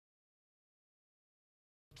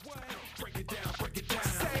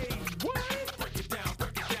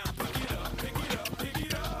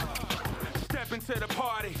to the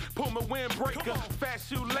party. Puma windbreaker, fast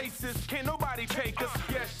shoelaces, can't nobody take us.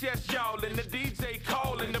 Yes, yes, y'all, and the DJ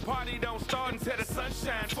calling. The party don't start until the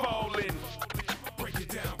sunshine's falling. Break it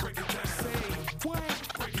down, break it down. Say what?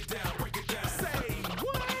 Break it down, break it down. Say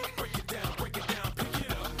what? Break it down, pick it up, pick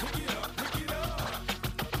it up, pick it up.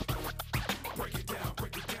 Break it down,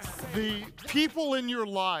 break it down. The people in your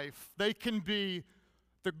life, they can be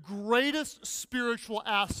the greatest spiritual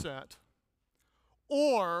asset,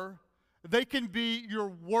 or they can be your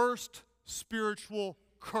worst spiritual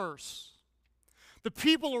curse. The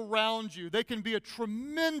people around you, they can be a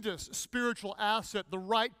tremendous spiritual asset, the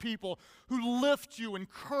right people who lift you,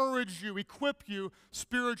 encourage you, equip you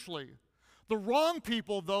spiritually. The wrong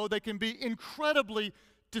people, though, they can be incredibly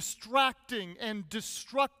distracting and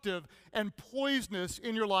destructive and poisonous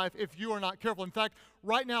in your life if you are not careful. In fact,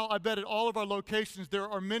 right now, I bet at all of our locations, there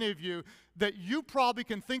are many of you that you probably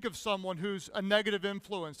can think of someone who's a negative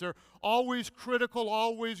influence. They're always critical,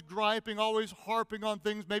 always griping, always harping on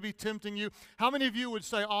things, maybe tempting you. How many of you would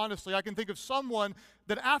say, honestly, I can think of someone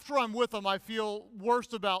that after I'm with them, I feel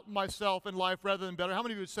worse about myself in life rather than better? How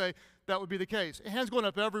many of you would say that would be the case? Hands going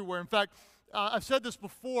up everywhere. In fact, I've said this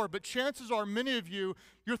before, but chances are many of you,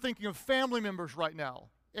 you're thinking of family members right now.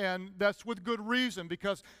 And that's with good reason,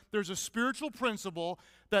 because there's a spiritual principle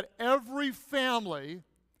that every family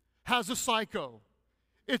has a psycho.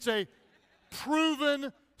 It's a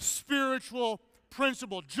proven spiritual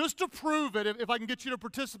principle. Just to prove it, if I can get you to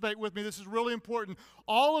participate with me, this is really important.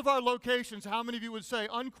 All of our locations, how many of you would say,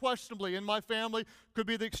 unquestionably, in my family, could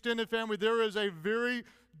be the extended family, there is a very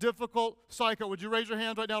difficult psycho? Would you raise your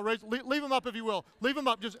hand right now? Leave them up if you will. Leave them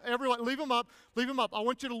up. Just everyone, leave them up. Leave them up. I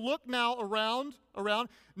want you to look now around.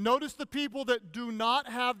 Notice the people that do not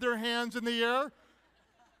have their hands in the air.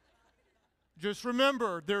 Just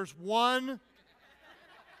remember, there's one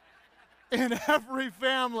in every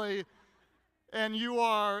family, and you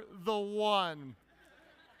are the one.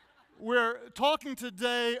 We're talking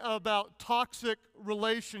today about toxic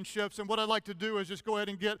relationships, and what I'd like to do is just go ahead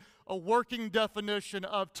and get a working definition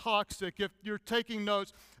of toxic. If you're taking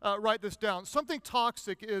notes, write this down. Something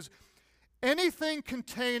toxic is anything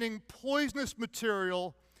containing poisonous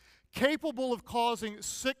material capable of causing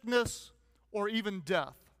sickness or even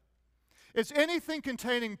death. It's anything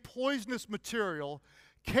containing poisonous material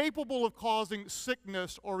capable of causing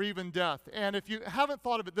sickness or even death. And if you haven't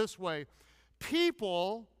thought of it this way,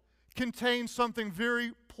 people contain something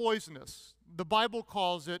very poisonous. The Bible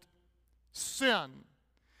calls it sin.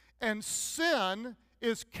 And sin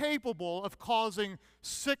is capable of causing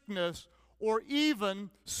sickness or even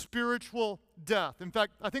spiritual death. In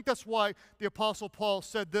fact, I think that's why the Apostle Paul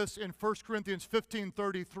said this in 1 Corinthians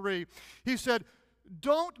 15:33. He said,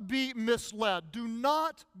 don't be misled. Do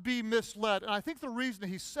not be misled. And I think the reason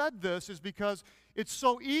he said this is because it's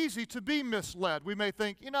so easy to be misled. We may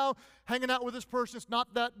think, hanging out with this person, it's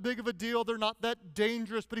not that big of a deal. They're not that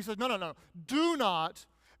dangerous. But he says, no. Do not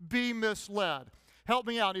be misled. Help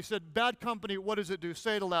me out. He said, bad company, what does it do?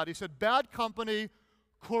 Say it aloud. He said, bad company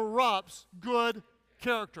corrupts good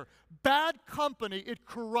character. Bad company, it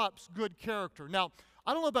corrupts good character. Now,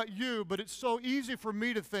 I don't know about you, but it's so easy for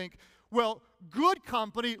me to think, well, good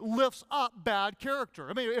company lifts up bad character.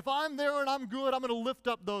 I mean, if I'm there and I'm good, I'm going to lift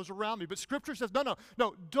up those around me. But Scripture says, no,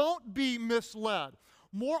 don't be misled.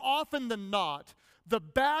 More often than not, the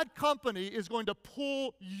bad company is going to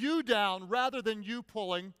pull you down rather than you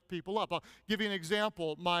pulling people up. I'll give you an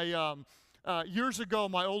example. Years ago,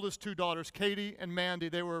 my oldest two daughters, Katie and Mandy,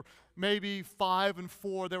 they were maybe 5 and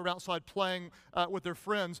 4. They were outside playing with their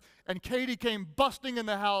friends. And Katie came busting in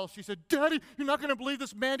the house. She said, Daddy, you're not going to believe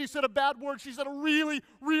this. Mandy said a bad word. She said a really,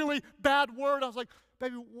 really bad word. I was like,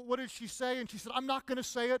 baby, what did she say? And she said, I'm not going to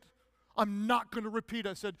say it. I'm not going to repeat it.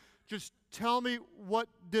 I said, just tell me, what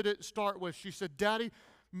did it start with? She said, Daddy,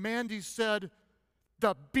 Mandy said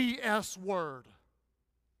the BS word.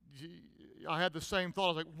 I had the same thought.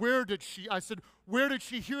 I was like, I said, where did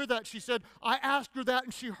she hear that? She said, I asked her that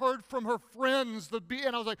and she heard from her friends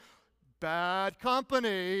and I was like, bad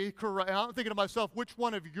company. Correct. I'm thinking to myself, which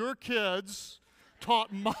one of your kids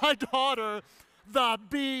taught my daughter the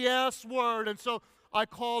BS word? And so I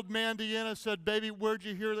called Mandy in and said, baby, where'd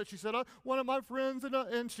you hear that? She said, one of my friends,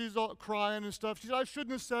 and she's all crying and stuff. She said, I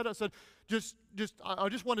shouldn't have said it. I said, I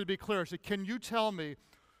just wanted to be clear. I said, can you tell me,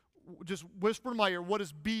 just whisper in my ear, what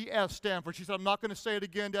does BS stand for? She said, I'm not going to say it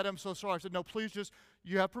again, Dad, I'm so sorry. I said, no, please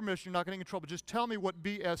you have permission, you're not getting in trouble. Just tell me what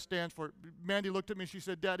BS stands for. Mandy looked at me and she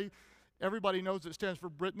said, Daddy, everybody knows it stands for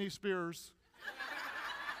Britney Spears.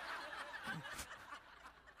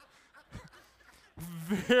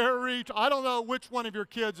 I don't know which one of your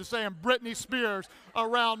kids is saying Britney Spears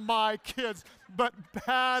around my kids, but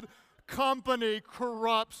bad company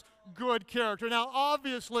corrupts good character. Now,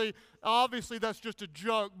 obviously that's just a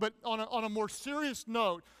joke, but on a more serious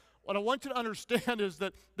note, what I want you to understand is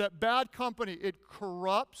that bad company, it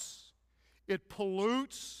corrupts, it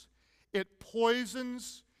pollutes, it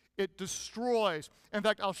poisons, it destroys. In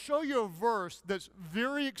fact, I'll show you a verse that's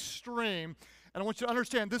very extreme, and I want you to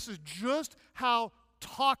understand this is just how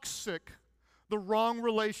toxic the wrong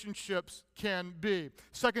relationships can be.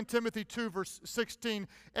 2 Timothy 2, verse 16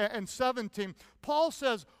 and 17, Paul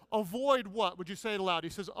says, avoid what? Would you say it aloud? He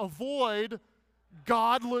says, avoid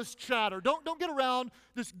godless chatter. Don't get around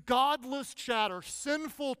this godless chatter,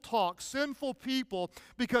 sinful talk, sinful people,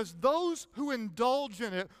 because those who indulge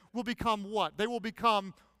in it will become what? They will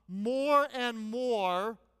become more and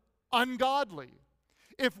more ungodly.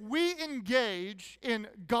 If we engage in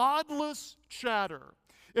godless chatter,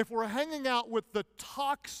 if we're hanging out with the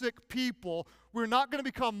toxic people, we're not going to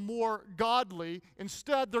become more godly.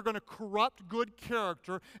 Instead, they're going to corrupt good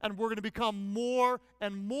character, and we're going to become more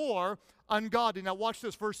and more ungodly. Now watch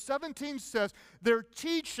this. Verse 17 says, their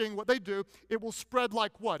teaching, what they do, it will spread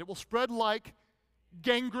like what? It will spread like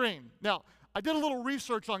gangrene. Now, I did a little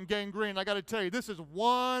research on gangrene. I got to tell you, this is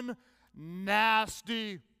one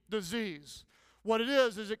nasty disease. What it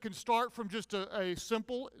is it can start from just a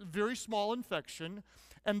simple, very small infection,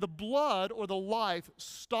 and the blood or the life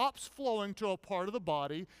stops flowing to a part of the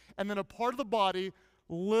body, and then a part of the body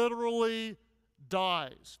literally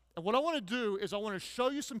dies. And what I want to do is I want to show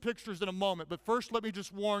you some pictures in a moment, but first let me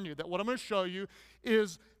just warn you that what I'm going to show you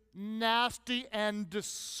is nasty and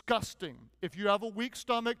disgusting. If you have a weak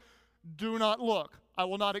stomach, do not look. I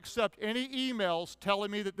will not accept any emails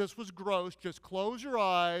telling me that this was gross. Just close your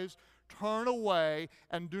eyes, turn away,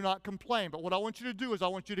 and do not complain. But what I want you to do is I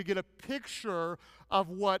want you to get a picture of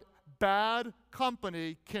what bad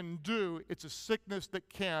company can do. It's a sickness that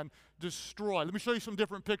can destroy. Let me show you some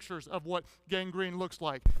different pictures of what gangrene looks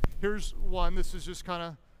like. Here's one. This is just kind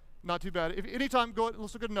of not too bad. If anytime,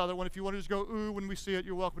 let's look at another one. If you want to just go, ooh, when we see it,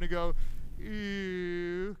 you're welcome to go,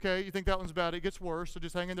 ew. Okay, you think that one's bad. It gets worse, so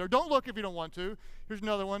just hang in there. Don't look if you don't want to. Here's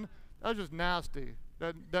another one. That's just nasty.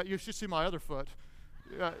 That you should see my other foot.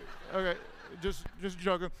 Okay, just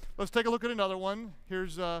joking. Let's take a look at another one.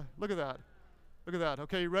 Here's, look at that. Look at that.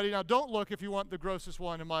 Okay, you ready? Now, don't look if you want the grossest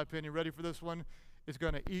one, in my opinion. Ready for this one? It's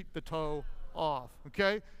going to eat the toe off,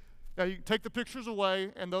 okay? Now, you take the pictures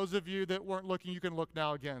away, and those of you that weren't looking, you can look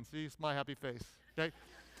now again. See, it's my happy face, okay?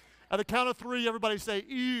 At the count of three, everybody say,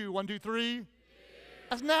 ew. 1, 2, 3. Ew.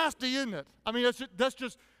 That's nasty, isn't it? I mean,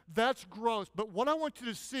 that's gross. But what I want you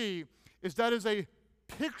to see is that is a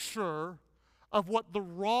picture of what the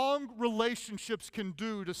wrong relationships can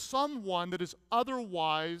do to someone that is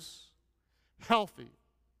otherwise healthy.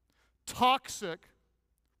 Toxic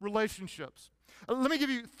relationships. Let me give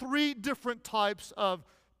you 3 different types of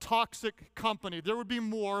toxic company. There would be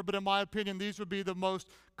more, but in my opinion, these would be the most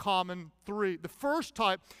common 3. The first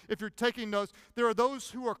type, if you're taking notes, there are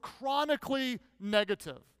those who are chronically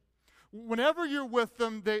negative. Whenever you're with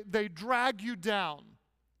them, they drag you down.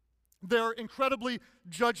 They're incredibly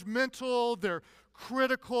judgmental, they're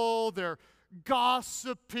critical, they're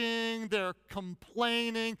gossiping, they're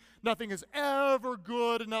complaining. Nothing is ever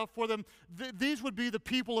good enough for them. These would be the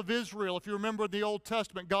people of Israel. If you remember in the Old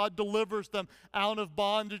Testament, God delivers them out of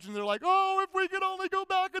bondage, and they're like, oh, if we could only go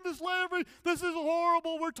back into slavery, this is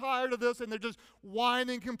horrible, we're tired of this. And they're just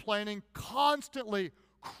whining, complaining, constantly,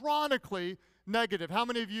 chronically negative. How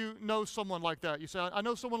many of you know someone like that? You say, I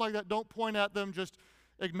know someone like that. Don't point at them, just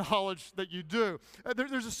acknowledge that you do.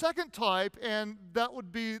 There's a second type, and that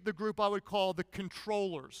would be the group I would call the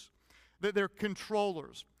controllers. They're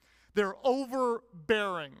controllers. They're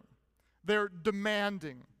overbearing. They're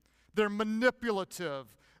demanding. They're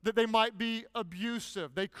manipulative. That they might be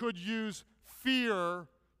abusive. They could use fear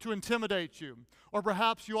to intimidate you. Or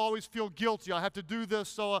perhaps you always feel guilty. I have to do this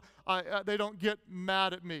so they don't get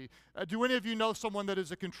mad at me. Do any of you know someone that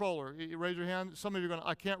is a controller? You raise your hand. Some of you are going,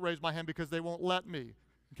 I can't raise my hand because they won't let me.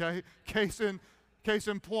 Okay? Case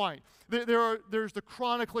in point. There's the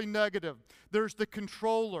chronically negative. There's the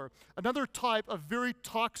controller. Another type of very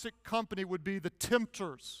toxic company would be the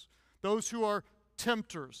tempters. Those who are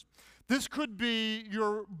tempters. This could be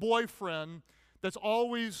your boyfriend that's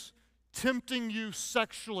always tempting you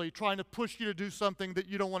sexually, trying to push you to do something that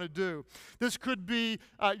you don't want to do. This could be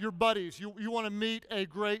your buddies. You want to meet a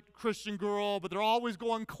great Christian girl, but they're always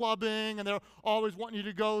going clubbing, and they're always wanting you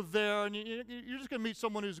to go there, and you're just going to meet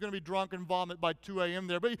someone who's going to be drunk and vomit by 2 a.m.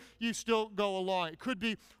 there, but you still go along. It could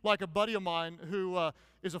be like a buddy of mine who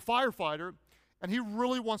is a firefighter, and he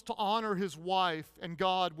really wants to honor his wife and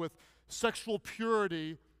God with sexual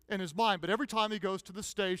purity in his mind. But every time he goes to the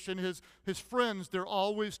station, his friends, they're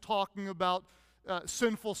always talking about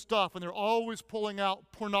sinful stuff, and they're always pulling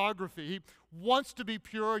out pornography. He wants to be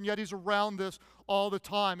pure, and yet he's around this all the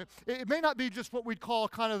time. It may not be just what we'd call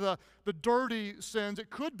kind of the dirty sins. It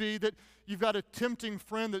could be that you've got a tempting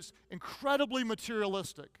friend that's incredibly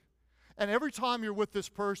materialistic. And every time you're with this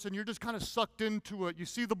person, you're just kind of sucked into it. You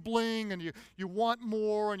see the bling, and you want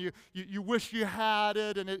more, and you wish you had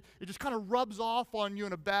it, and it just kind of rubs off on you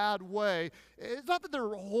in a bad way. It's not that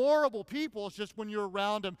they're horrible people. It's just when you're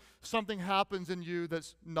around them, something happens in you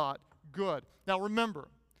that's not good. Now remember,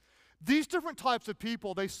 these different types of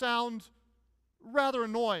people, they sound rather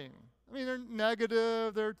annoying. I mean, they're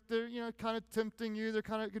negative. They're kind of tempting you. They're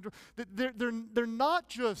kind of they're not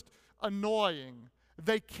just annoying.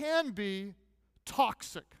 They can be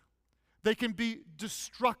toxic. They can be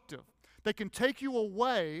destructive. They can take you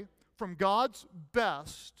away from God's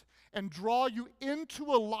best and draw you into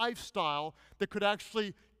a lifestyle that could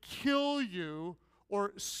actually kill you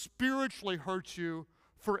or spiritually hurt you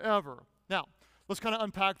forever. Now, let's kind of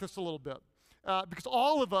unpack this a little bit. Because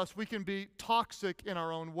all of us, we can be toxic in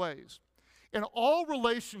our own ways. In all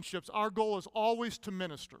relationships, our goal is always to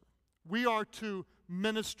minister. We are to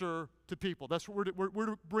minister to people. That's what we're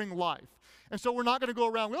to bring life. And so we're not going to go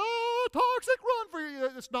around, toxic, run for you.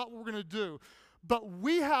 That's not what we're going to do. But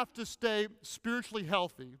we have to stay spiritually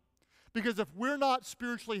healthy, because if we're not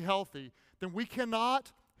spiritually healthy, then we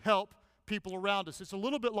cannot help people around us. It's a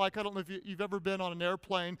little bit like, I don't know if you've ever been on an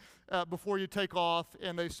airplane before you take off,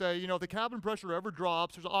 and they say, if the cabin pressure ever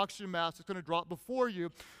drops, there's an oxygen mask that's going to drop before you.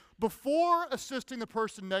 Before assisting the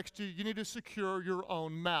person next to you, you need to secure your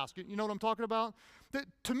own mask. You know what I'm talking about?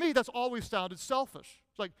 To me, that's always sounded selfish.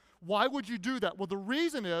 It's like, why would you do that? Well, the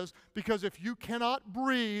reason is because if you cannot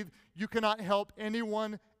breathe, you cannot help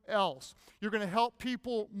anyone else. You're going to help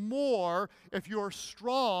people more if you're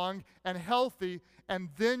strong and healthy, and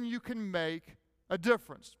then you can make a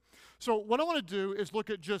difference. So what I want to do is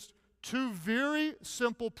look at just two very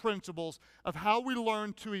simple principles of how we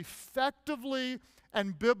learn to effectively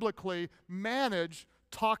and biblically manage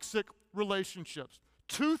toxic relationships.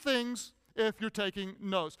 Two things if you're taking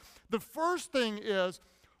notes. The first thing is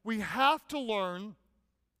we have to learn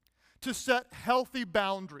to set healthy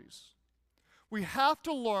boundaries. We have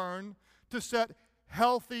to learn to set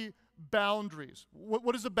healthy boundaries.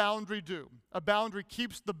 What does a boundary do? A boundary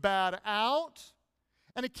keeps the bad out,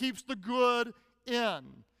 and it keeps the good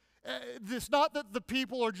in. It's not that the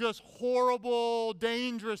people are just horrible,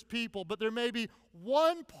 dangerous people, but there may be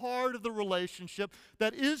one part of the relationship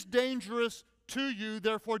that is dangerous to you,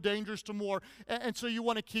 therefore dangerous to more, and so you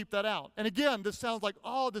want to keep that out. And again, this sounds like,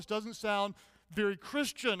 this doesn't sound very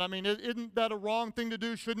Christian. I mean, isn't that a wrong thing to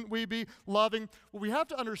do? Shouldn't we be loving? What we have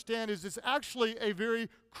to understand is it's actually a very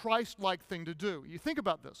Christ-like thing to do. You think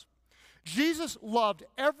about this. Jesus loved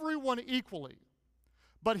everyone equally,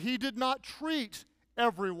 but he did not treat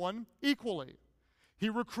everyone equally. He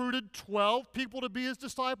recruited 12 people to be his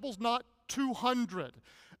disciples, not 200.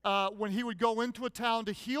 When he would go into a town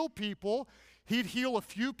to heal people, he'd heal a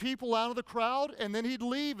few people out of the crowd, and then he'd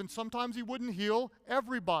leave, and sometimes he wouldn't heal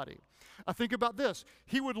everybody. Think about this.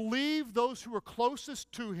 He would leave those who were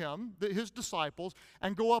closest to him, his disciples,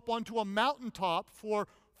 and go up onto a mountaintop for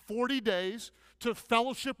 40 days to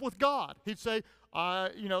fellowship with God. He'd say,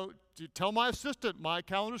 tell my assistant my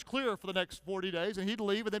calendar's clear for the next 40 days, and he'd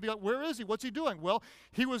leave, and they'd be like, where is he? What's he doing? Well,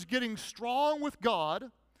 he was getting strong with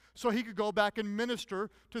God so he could go back and minister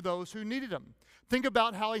to those who needed him. Think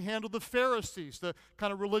about how he handled the Pharisees, the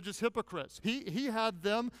kind of religious hypocrites. He had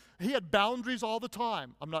boundaries all the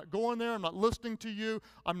time. I'm not going there. I'm not listening to you.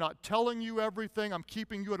 I'm not telling you everything. I'm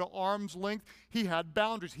keeping you at an arm's length. He had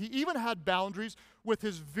boundaries. He even had boundaries with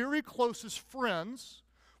his very closest friends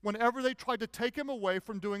whenever they tried to take him away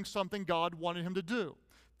from doing something God wanted him to do.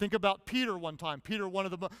 Think about Peter one time. Peter, one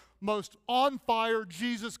of the most on-fire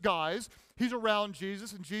Jesus guys. He's around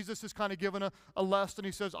Jesus, and Jesus is kind of given a lesson.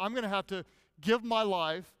 He says, I'm going to have to give my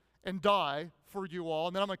life and die for you all,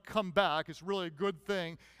 and then I'm going to come back. It's really a good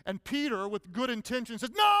thing. And Peter, with good intentions,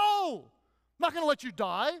 says, no, I'm not going to let you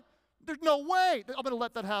die. There's no way I'm going to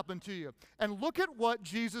let that happen to you. And look at what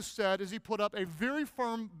Jesus said as he put up a very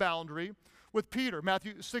firm boundary with Peter.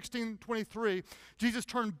 Matthew 16:23, Jesus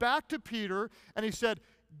turned back to Peter and he said,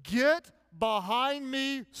 get behind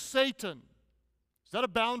me, Satan. Is that a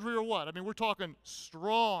boundary or what? I mean, we're talking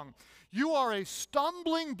strong. You are a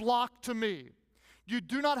stumbling block to me. You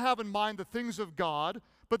do not have in mind the things of God,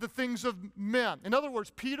 but the things of men. In other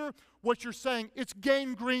words, Peter, what you're saying, it's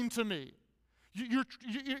gangrene to me.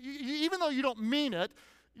 Even though you don't mean it,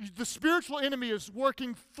 the spiritual enemy is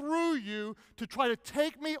working through you to try to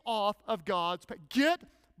take me off of God's path. Get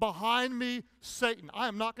behind me, Satan. I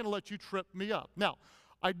am not going to let you trip me up. Now,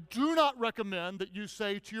 I do not recommend that you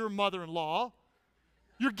say to your mother-in-law,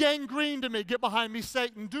 you're gangrene to me, get behind me,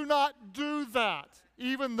 Satan. Do not do that,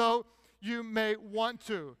 even though you may want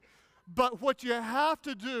to. But what you have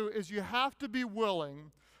to do is you have to be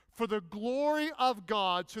willing for the glory of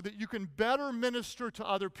God so that you can better minister to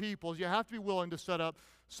other people. You have to be willing to set up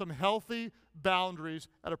some healthy boundaries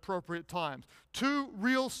at appropriate times. Two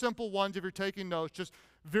real simple ones if you're taking notes, just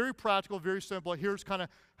very practical, very simple. Here's kind of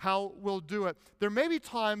how we'll do it. There may be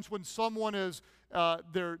times when someone is,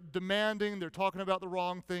 they're demanding, they're talking about the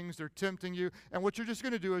wrong things, they're tempting you, and what you're just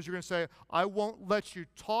going to do is you're going to say, I won't let you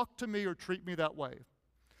talk to me or treat me that way.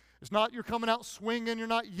 It's not you're coming out swinging, you're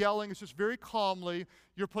not yelling, it's just very calmly,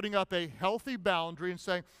 you're putting up a healthy boundary and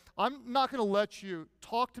saying, I'm not going to let you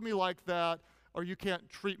talk to me like that, or you can't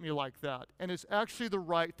treat me like that. And it's actually the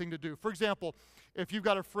right thing to do. For example, if you've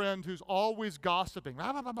got a friend who's always gossiping,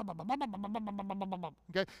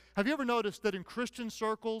 okay? Have you ever noticed that in Christian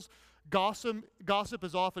circles, gossip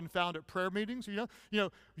is often found at prayer meetings? You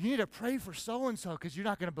need to pray for so-and-so because you're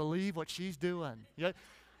not going to believe what she's doing. Yeah?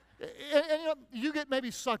 And you get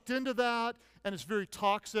maybe sucked into that, and it's very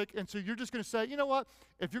toxic, and so you're just going to say, you know what,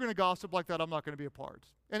 if you're going to gossip like that, I'm not going to be a part.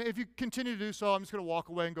 And if you continue to do so, I'm just going to walk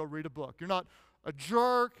away and go read a book. You're not a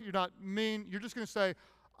jerk, you're not mean, you're just going to say,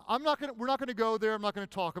 we're not going to go there, I'm not going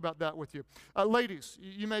to talk about that with you. Ladies,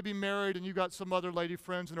 you may be married and you got some other lady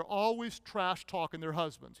friends and they're always trash talking their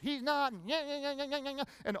husbands. He's not,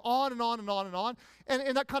 and on and on and on and on.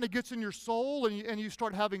 And that kind of gets in your soul and you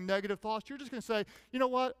start having negative thoughts. You're just going to say, you know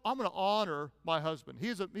what, I'm going to honor my husband.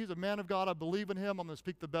 He's a man of God, I believe in him, I'm going to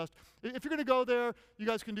speak the best. If you're going to go there, you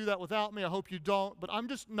guys can do that without me, I hope you don't, but I'm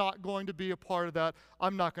just not going to be a part of that.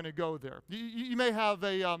 I'm not going to go there. You may have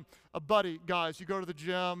a buddy, guys, you go to the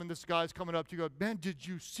gym and this guy's coming up to you, go, man, did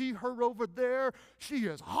you see her over there? She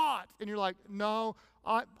is hot. And you're like, no,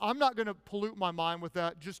 I'm not going to pollute my mind with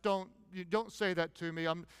that. Just don't say that to me.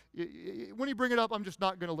 When you bring it up, I'm just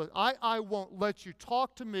not going to listen. I won't let you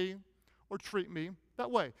talk to me or treat me that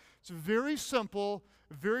way. It's a very simple,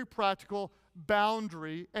 very practical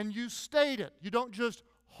boundary, and you state it. You don't just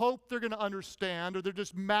hope they're going to understand or they're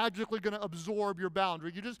just magically going to absorb your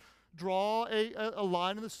boundary. You just draw a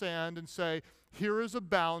line in the sand and say, here is a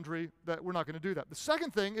boundary that we're not going to do that. The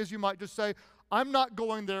second thing is you might just say, I'm not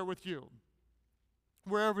going there with you,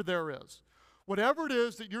 wherever there is. Whatever it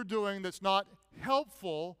is that you're doing that's not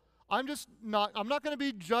helpful, I'm not going to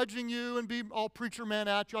be judging you and be all preacher man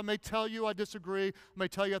at you. I may tell you I disagree. I may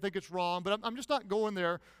tell you I think it's wrong, but I'm just not going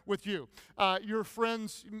there with you. Your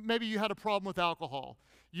friends, maybe you had a problem with alcohol.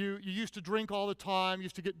 You used to drink all the time,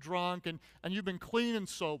 used to get drunk, and you've been clean and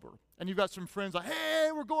sober. And you've got some friends like, hey,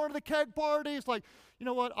 we're going to the keg party. It's like, you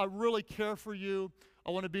know what, I really care for you. I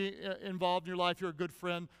want to be involved in your life. You're a good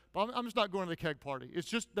friend. But I'm just not going to the keg party. It's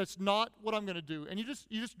just, that's not what I'm going to do. And you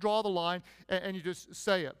just draw the line and you just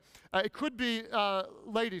say it. It could be,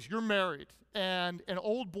 ladies, you're married, and an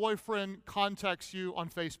old boyfriend contacts you on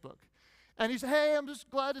Facebook. And he says, hey, I'm just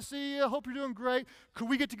glad to see you. I hope you're doing great. Could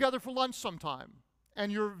we get together for lunch sometime?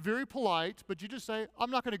 And you're very polite, but you just say, I'm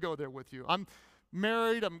not going to go there with you. I'm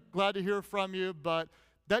married, I'm glad to hear from you, but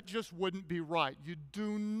that just wouldn't be right. You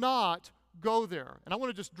do not go there. And I want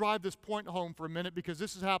to just drive this point home for a minute because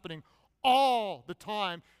this is happening all the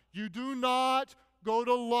time. You do not go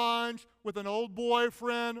to lunch with an old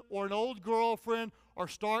boyfriend or an old girlfriend or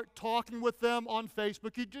start talking with them on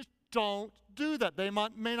Facebook. You just don't do that. They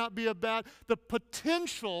may not be the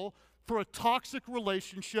potential for a toxic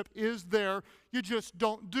relationship is there. You just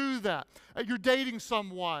don't do that. You're dating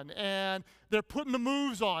someone and they're putting the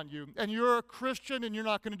moves on you and you're a Christian and you're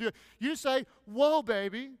not going to do it. You say, whoa,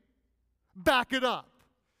 baby, back it up.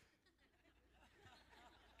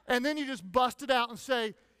 And then you just bust it out and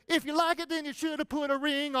say, if you like it, then you should have put a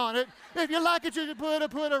ring on it. If you like it, you should put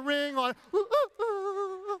a ring on it. Ooh, ooh,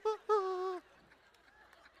 ooh, ooh, ooh.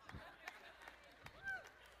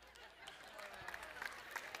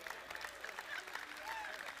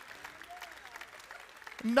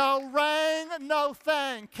 No ring, no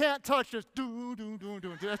thing. Can't touch this. Do.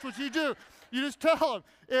 That's what you do. You just tell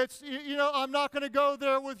them, I'm not going to go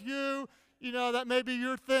there with you. That may be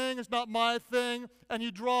your thing. It's not my thing. And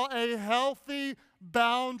you draw a healthy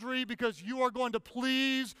boundary because you are going to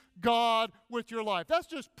please God with your life. That's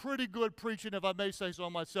just pretty good preaching, if I may say so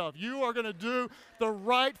myself. You are going to do the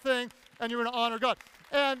right thing, and you're going to honor God.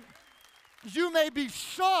 And you may be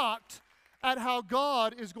shocked at how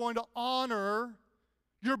God is going to honor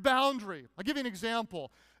your boundary. I'll give you an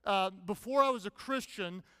example. Before I was a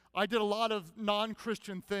Christian, I did a lot of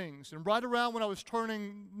non-Christian things. And right around when I was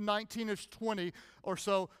turning 19-ish, 20 or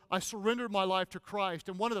so, I surrendered my life to Christ.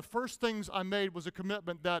 And one of the first things I made was a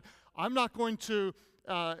commitment that I'm not going to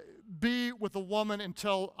be with a woman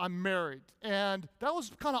until I'm married. And that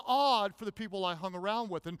was kind of odd for the people I hung around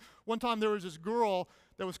with. And one time there was this girl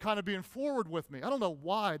that was kind of being forward with me. I don't know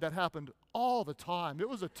why that happened all the time. It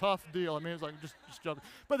was a tough deal. I mean, it was like just joking.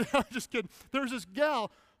 But I'm just kidding. There was this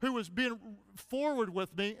gal who was being forward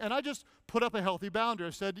with me, and I just put up a healthy boundary. I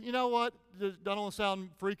said, you know what, I don't want to sound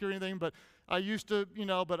freaky or anything, but I used to,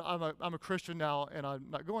 but I'm a Christian now, and I'm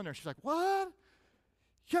not going there. She's like, what?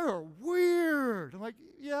 You're weird. I'm like,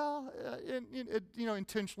 yeah,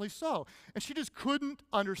 intentionally so. And she just couldn't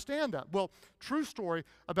understand that. Well, true story,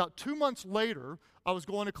 about 2 months later, I was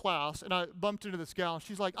going to class, and I bumped into this gal, and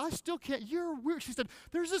she's like, I still can't, you're weird. She said,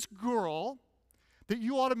 there's this girl that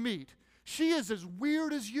you ought to meet. She is as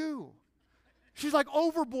weird as you. She's like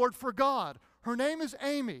overboard for God. Her name is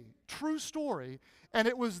Amy. True story. And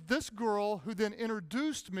it was this girl who then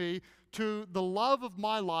introduced me to the love of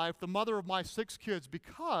my life, the mother of my 6 kids,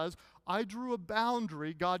 because I drew a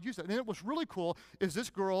boundary. God used it. And it was really cool is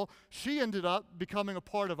this girl, she ended up becoming a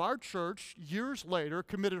part of our church years later,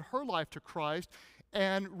 committed her life to Christ,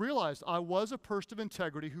 and realized I was a person of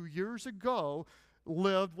integrity who years ago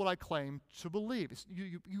lived what I claimed to believe.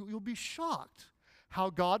 You'll be shocked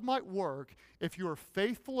how God might work if you are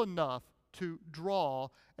faithful enough to draw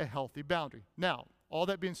a healthy boundary. Now, all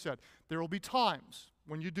that being said, there will be times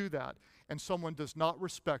when you do that and someone does not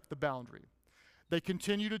respect the boundary. They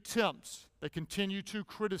continue to tempt. They continue to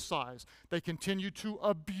criticize. They continue to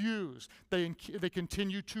abuse. They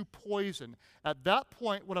continue to poison. At that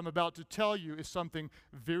point, what I'm about to tell you is something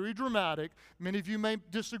very dramatic. Many of you may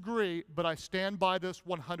disagree, but I stand by this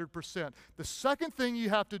 100%. The second thing you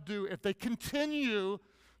have to do if they continue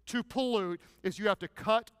to pollute is you have to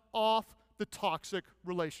cut off the toxic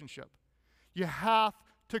relationship. You have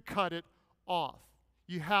to cut it off.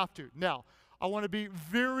 You have to. Now, I want to be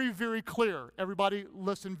very, very clear. Everybody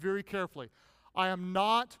listen very carefully. I am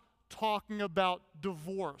not talking about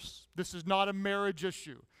divorce. This is not a marriage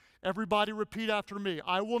issue. Everybody repeat after me.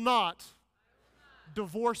 I will not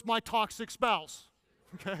divorce my toxic spouse.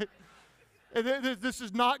 Okay? And this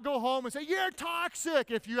is not go home and say, you're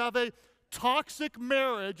toxic. If you have a toxic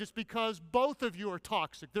marriage, it's because both of you are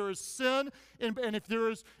toxic. There is sin, and if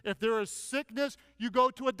there is sickness, you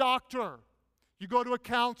go to a doctor. You go to a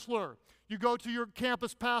counselor. You go to your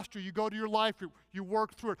campus pastor. You go to your life group. You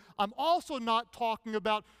work through it. I'm also not talking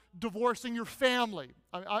about divorcing your family.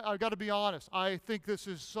 I've got to be honest. I think this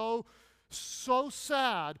is so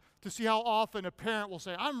sad to see how often a parent will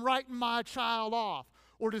say, I'm writing my child off.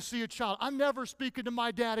 Or to see a child, I'm never speaking to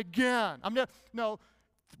my dad again. No,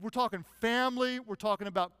 we're talking family. We're talking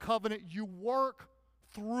about covenant. You work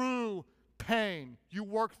through pain. You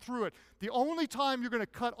work through it. The only time you're going to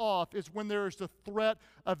cut off is when there is the threat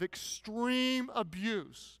of extreme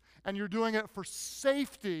abuse, and you're doing it for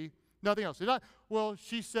safety, nothing else. You're not, well,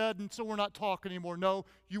 she said, and so we're not talking anymore. No,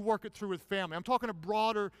 you work it through with family. I'm talking a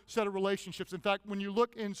broader set of relationships. In fact, when you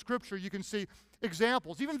look in Scripture, you can see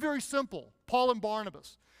examples, even very simple. Paul and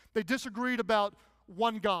Barnabas, they disagreed about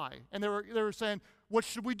one guy, and they were saying, what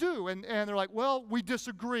should we do? And they're like, well, we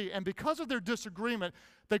disagree. And because of their disagreement,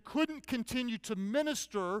 they couldn't continue to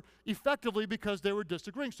minister effectively because they were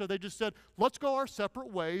disagreeing. So they just said, let's go our separate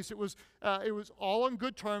ways. It was all on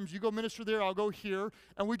good terms. You go minister there, I'll go here.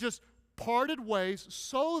 And we just parted ways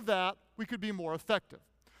so that we could be more effective.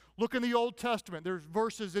 Look in the Old Testament. There's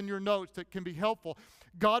verses in your notes that can be helpful.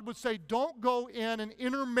 God would say, don't go in and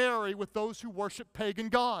intermarry with those who worship pagan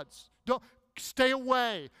gods. Don't stay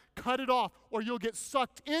away, cut it off, or you'll get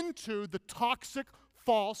sucked into the toxic,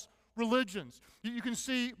 false religions. You can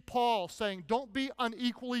see Paul saying, don't be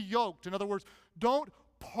unequally yoked. In other words, don't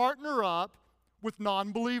partner up with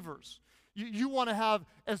non-believers. You want to have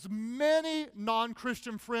as many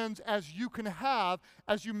non-Christian friends as you can have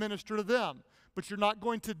as you minister to them. But you're not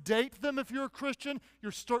going to date them if you're a Christian.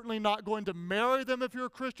 You're certainly not going to marry them if you're a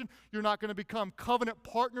Christian. You're not going to become covenant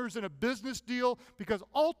partners in a business deal because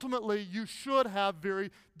ultimately you should have very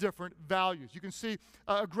different values. You can see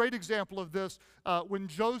a great example of this when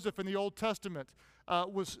Joseph in the Old Testament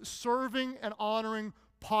was serving and honoring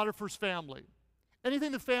Potiphar's family.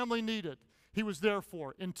 Anything the family needed, he was there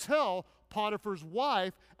for, until Potiphar's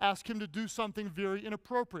wife asked him to do something very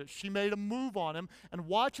inappropriate. She made a move on him, and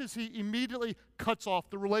watch as he immediately cuts off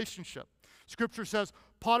the relationship. Scripture says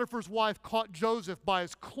Potiphar's wife caught Joseph by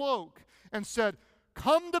his cloak and said,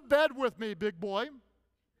 come to bed with me, big boy.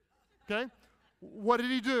 Okay? What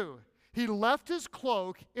did he do? He left his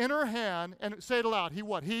cloak in her hand, and say it aloud. He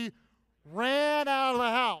what? He ran out of the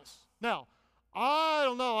house. Now, I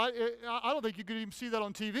don't know. I don't think you could even see that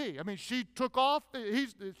on TV. I mean, she took off.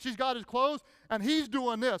 She's got his clothes, and he's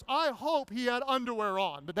doing this. I hope he had underwear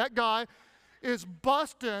on. But that guy is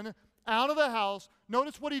busting out of the house.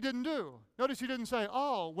 Notice what he didn't do. Notice he didn't say,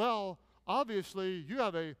 oh, well, obviously you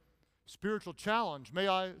have a spiritual challenge. May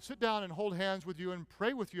I sit down and hold hands with you and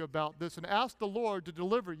pray with you about this and ask the Lord to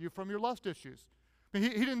deliver you from your lust issues? I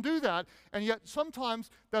mean, he didn't do that, and yet sometimes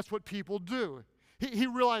that's what people do. He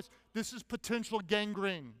realized this is potential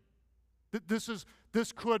gangrene.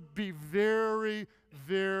 This could be very,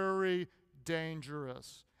 very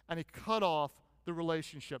dangerous. And he cut off the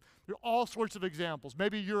relationship. There are all sorts of examples.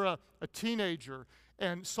 Maybe you're a teenager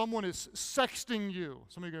and someone is sexting you.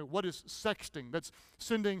 Some of you go, what is sexting? That's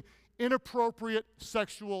sending inappropriate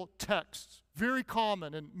sexual texts. Very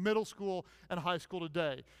common in middle school and high school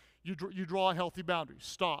today. You draw a healthy boundary.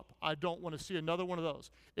 Stop. I don't want to see another one of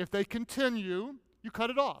those. If they continue, you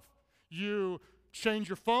cut it off. You change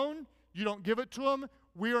your phone. You don't give it to them.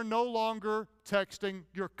 We are no longer texting.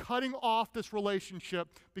 You're cutting off this relationship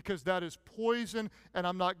because that is poison, and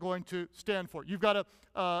I'm not going to stand for it. You've got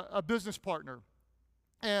a business partner,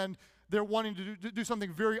 and they're wanting to do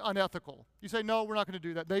something very unethical. You say, no, we're not going to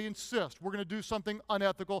do that. They insist. We're going to do something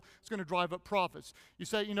unethical. It's going to drive up profits. You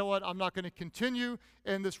say, you know what, I'm not going to continue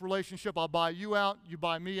in this relationship. I'll buy you out, you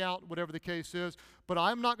buy me out, whatever the case is. But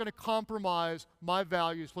I'm not going to compromise my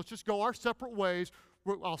values. Let's just go our separate ways.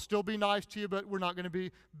 I'll still be nice to you, but we're not going to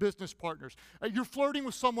be business partners. You're flirting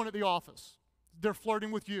with someone at the office. They're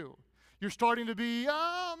flirting with you. You're starting to be,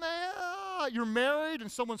 oh, man, you're married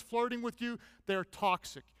and someone's flirting with you. They're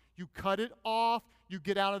toxic. You cut it off. You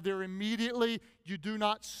get out of there immediately. You do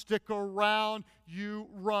not stick around. You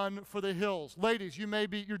run for the hills. Ladies,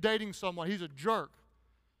 you're dating someone. He's a jerk.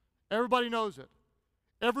 Everybody knows it.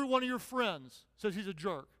 Every one of your friends says he's a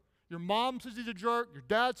jerk. Your mom says he's a jerk. Your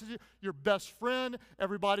dad says your best friend,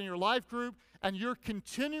 everybody in your life group, and you're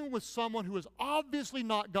continuing with someone who is obviously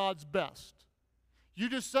not God's best. You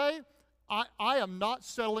just say, I am not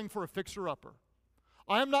settling for a fixer-upper.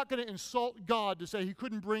 I am not going to insult God to say he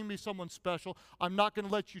couldn't bring me someone special. I'm not going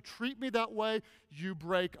to let you treat me that way. You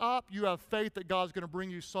break up. You have faith that God's going to bring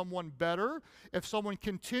you someone better. If someone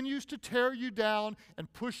continues to tear you down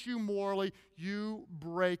and push you morally, you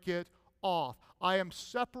break it off. I am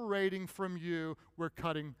separating from you. We're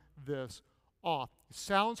cutting this off. It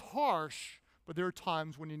sounds harsh, but there are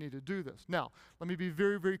times when you need to do this. Now, let me be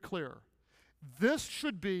very, very clear. This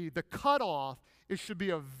should be the cutoff. It should be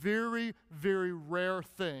a very, very rare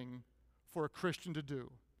thing for a Christian to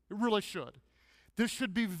do. It really should. This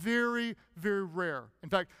should be very, very rare. In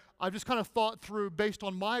fact, I've just kind of thought through, based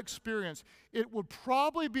on my experience, it would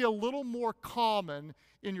probably be a little more common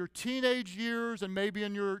in your teenage years and maybe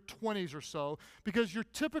in your 20s or so, because you're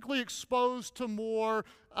typically exposed to more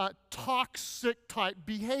toxic type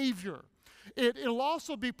behavior. It'll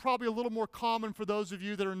also be probably a little more common for those of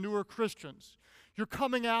you that are newer Christians. You're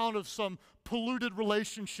coming out of some polluted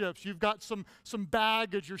relationships. You've got some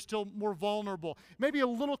baggage. You're still more vulnerable. Maybe a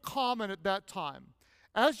little common at that time.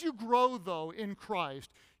 As you grow, though, in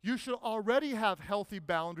Christ, you should already have healthy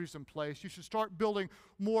boundaries in place. You should start building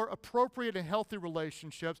more appropriate and healthy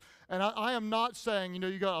relationships. And I am not saying,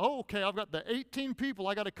 you go, oh, okay, I've got the 18 people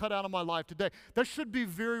I got to cut out of my life today. That should be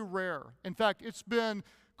very rare. In fact, it's been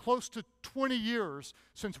close to 20 years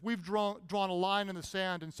since we've drawn a line in the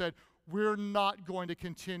sand and said, we're not going to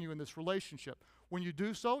continue in this relationship. When you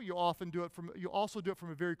do so, you also do it from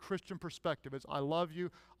a very Christian perspective. It's, I love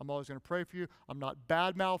you. I'm always going to pray for you. I'm not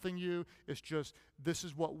bad-mouthing you. It's just, this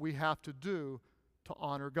is what we have to do to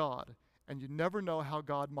honor God. And you never know how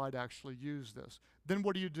God might actually use this. Then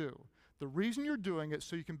what do? The reason you're doing it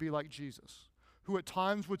so you can be like Jesus, who at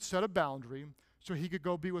times would set a boundary so he could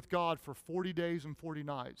go be with God for 40 days and 40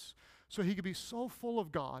 nights. So he could be so full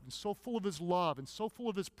of God and so full of his love and so full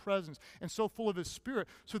of his presence and so full of his spirit,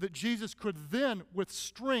 so that Jesus could then, with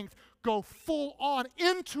strength, go full on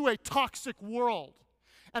into a toxic world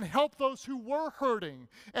and help those who were hurting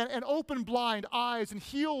and open blind eyes and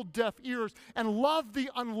heal deaf ears and love the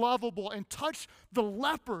unlovable and touch the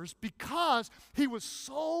lepers, because he was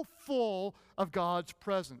so full of God's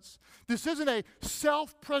presence. This isn't a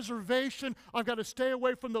self-preservation, I've got to stay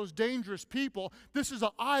away from those dangerous people. This is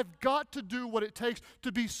I've got to do what it takes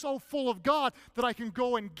to be so full of God that I can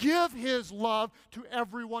go and give his love to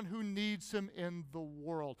everyone who needs him in the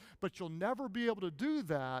world. But you'll never be able to do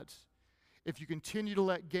that if you continue to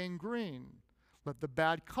let gangrene, let the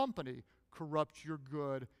bad company corrupt your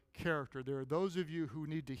good character. There are those of you who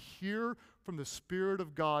need to hear from the Spirit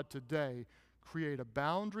of God today. Create a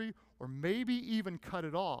boundary, or maybe even cut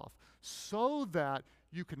it off, so that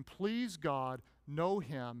you can please God, know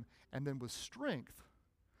Him, and then with strength,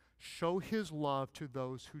 show His love to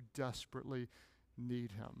those who desperately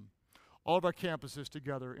need Him. All of our campuses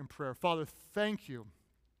together in prayer. Father, thank you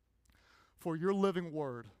for your living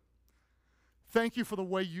word. Thank you for the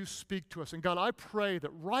way you speak to us. And God, I pray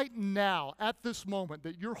that right now, at this moment,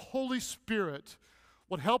 that your Holy Spirit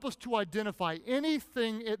would help us to identify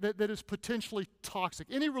anything that is potentially toxic,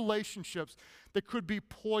 any relationships that could be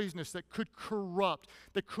poisonous, that could corrupt,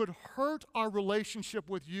 that could hurt our relationship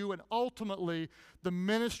with you and ultimately the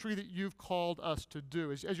ministry that you've called us to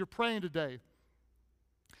do. As you're praying today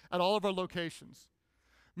at all of our locations,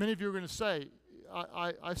 many of you are going to say,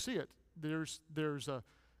 I see it. There's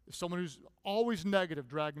someone who's always negative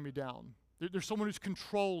dragging me down. There's someone who's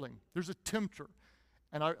controlling. There's a tempter.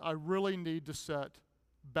 And I really need to set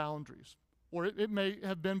boundaries. Or it may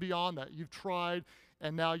have been beyond that. You've tried,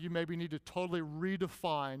 and now you maybe need to totally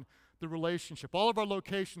redefine the relationship. All of our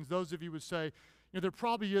locations, those of you would say, there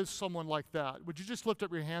probably is someone like that. Would you just lift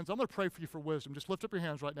up your hands? I'm going to pray for you for wisdom. Just lift up your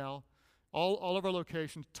hands right now. All of our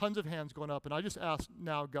locations, tons of hands going up. And I just ask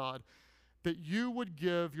now, God, that you would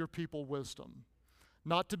give your people wisdom.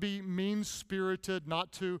 Not to be mean-spirited,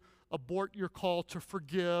 not to abort your call to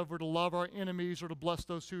forgive or to love our enemies or to bless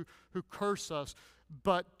those who curse us,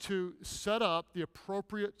 but to set up the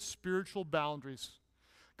appropriate spiritual boundaries.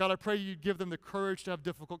 God, I pray you'd give them the courage to have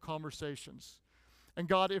difficult conversations. And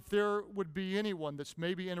God, if there would be anyone that's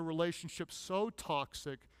maybe in a relationship so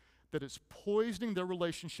toxic that it's poisoning their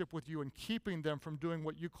relationship with you and keeping them from doing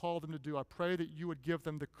what you call them to do, I pray that you would give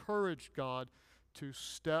them the courage, God, to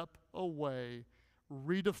step away,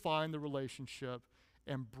 redefine the relationship,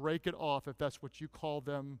 and break it off if that's what you call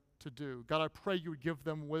them to do. God, I pray you would give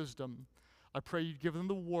them wisdom. I pray you'd give them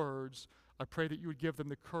the words. I pray that you would give them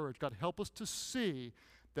the courage. God, help us to see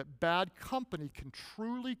that bad company can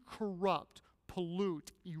truly corrupt,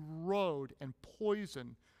 pollute, erode, and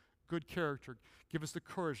poison good character. Give us the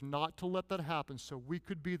courage not to let that happen so we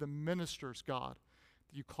could be the ministers, God,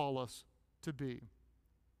 that you call us to be.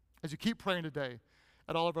 As you keep praying today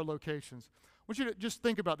at all of our locations, I want you to just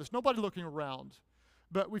think about this. Nobody looking around.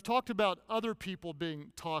 But we've talked about other people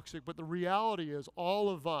being toxic, but the reality is all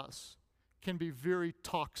of us can be very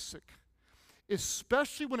toxic,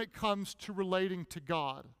 especially when it comes to relating to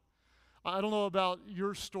God. I don't know about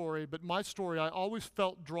your story, but my story, I always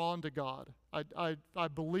felt drawn to God. I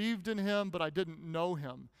believed in Him, but I didn't know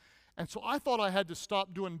Him. And so I thought I had to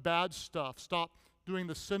stop doing bad stuff, stop doing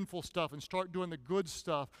the sinful stuff, and start doing the good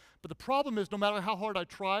stuff. But the problem is, no matter how hard I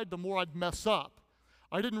tried, the more I'd mess up.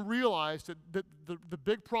 I didn't realize that the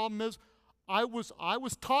big problem is I was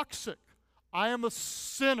toxic. I am a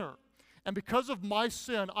sinner. And because of my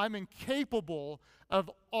sin, I'm incapable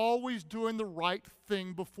of always doing the right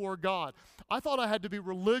thing before God. I thought I had to be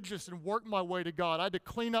religious and work my way to God. I had to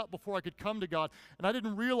clean up before I could come to God. And I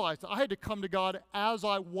didn't realize that I had to come to God as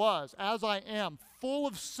I was, as I am, full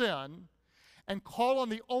of sin, and call on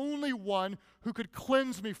the only one who could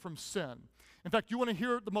cleanse me from sin. In fact, you want to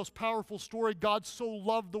hear the most powerful story? God so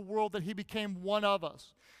loved the world that He became one of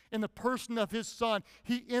us. In the person of His Son,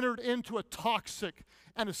 He entered into a toxic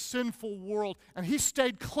and a sinful world, and He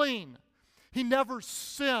stayed clean. He never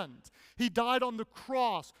sinned. He died on the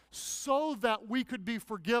cross so that we could be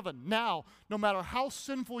forgiven. Now, no matter how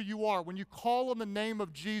sinful you are, when you call on the name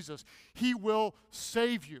of Jesus, He will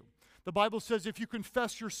save you. The Bible says if you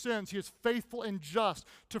confess your sins, He is faithful and just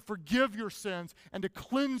to forgive your sins and to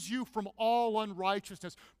cleanse you from all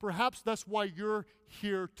unrighteousness. Perhaps that's why you're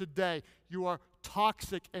here today. You are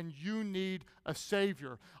toxic and you need a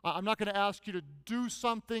Savior. I'm not going to ask you to do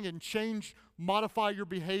something and modify your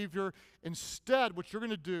behavior. Instead, what you're going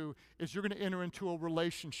to do is you're going to enter into a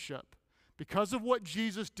relationship. Because of what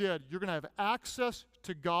Jesus did, you're going to have access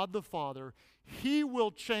to God the Father. He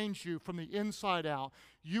will change you from the inside out.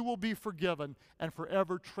 You will be forgiven and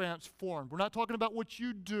forever transformed. We're not talking about what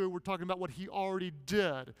you do. We're talking about what He already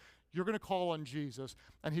did. You're going to call on Jesus,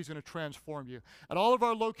 and He's going to transform you. At all of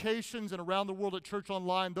our locations and around the world at Church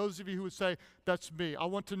Online, those of you who would say, that's me. I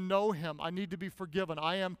want to know Him. I need to be forgiven.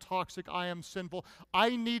 I am toxic. I am sinful.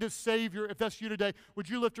 I need a Savior. If that's you today, would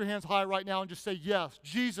you lift your hands high right now and just say, yes,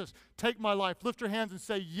 Jesus, take my life. Lift your hands and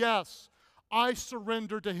say, yes, I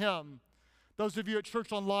surrender to Him. Those of you at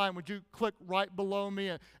Church Online, would you click right below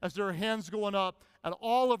me as there are hands going up at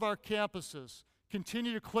all of our campuses?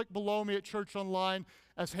 Continue to click below me at Church Online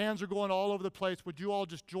as hands are going all over the place. Would you all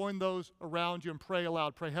just join those around you and pray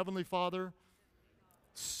aloud? Pray, Heavenly Father,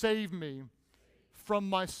 save me from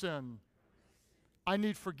my sin. I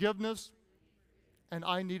need forgiveness and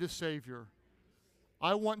I need a Savior.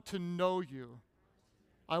 I want to know you.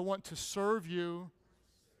 I want to serve you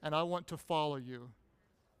and I want to follow you.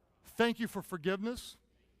 Thank you for forgiveness.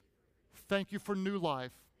 Thank you for new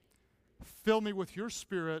life. Fill me with your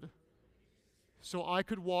Spirit so I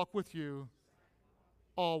could walk with you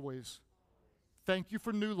always. Thank you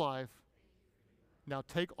for new life. Now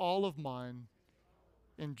take all of mine.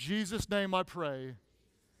 In Jesus' name I pray.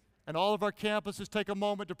 And all of our campuses take a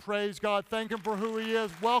moment to praise God. Thank Him for who He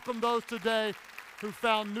is. Welcome those today who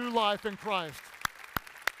found new life in Christ.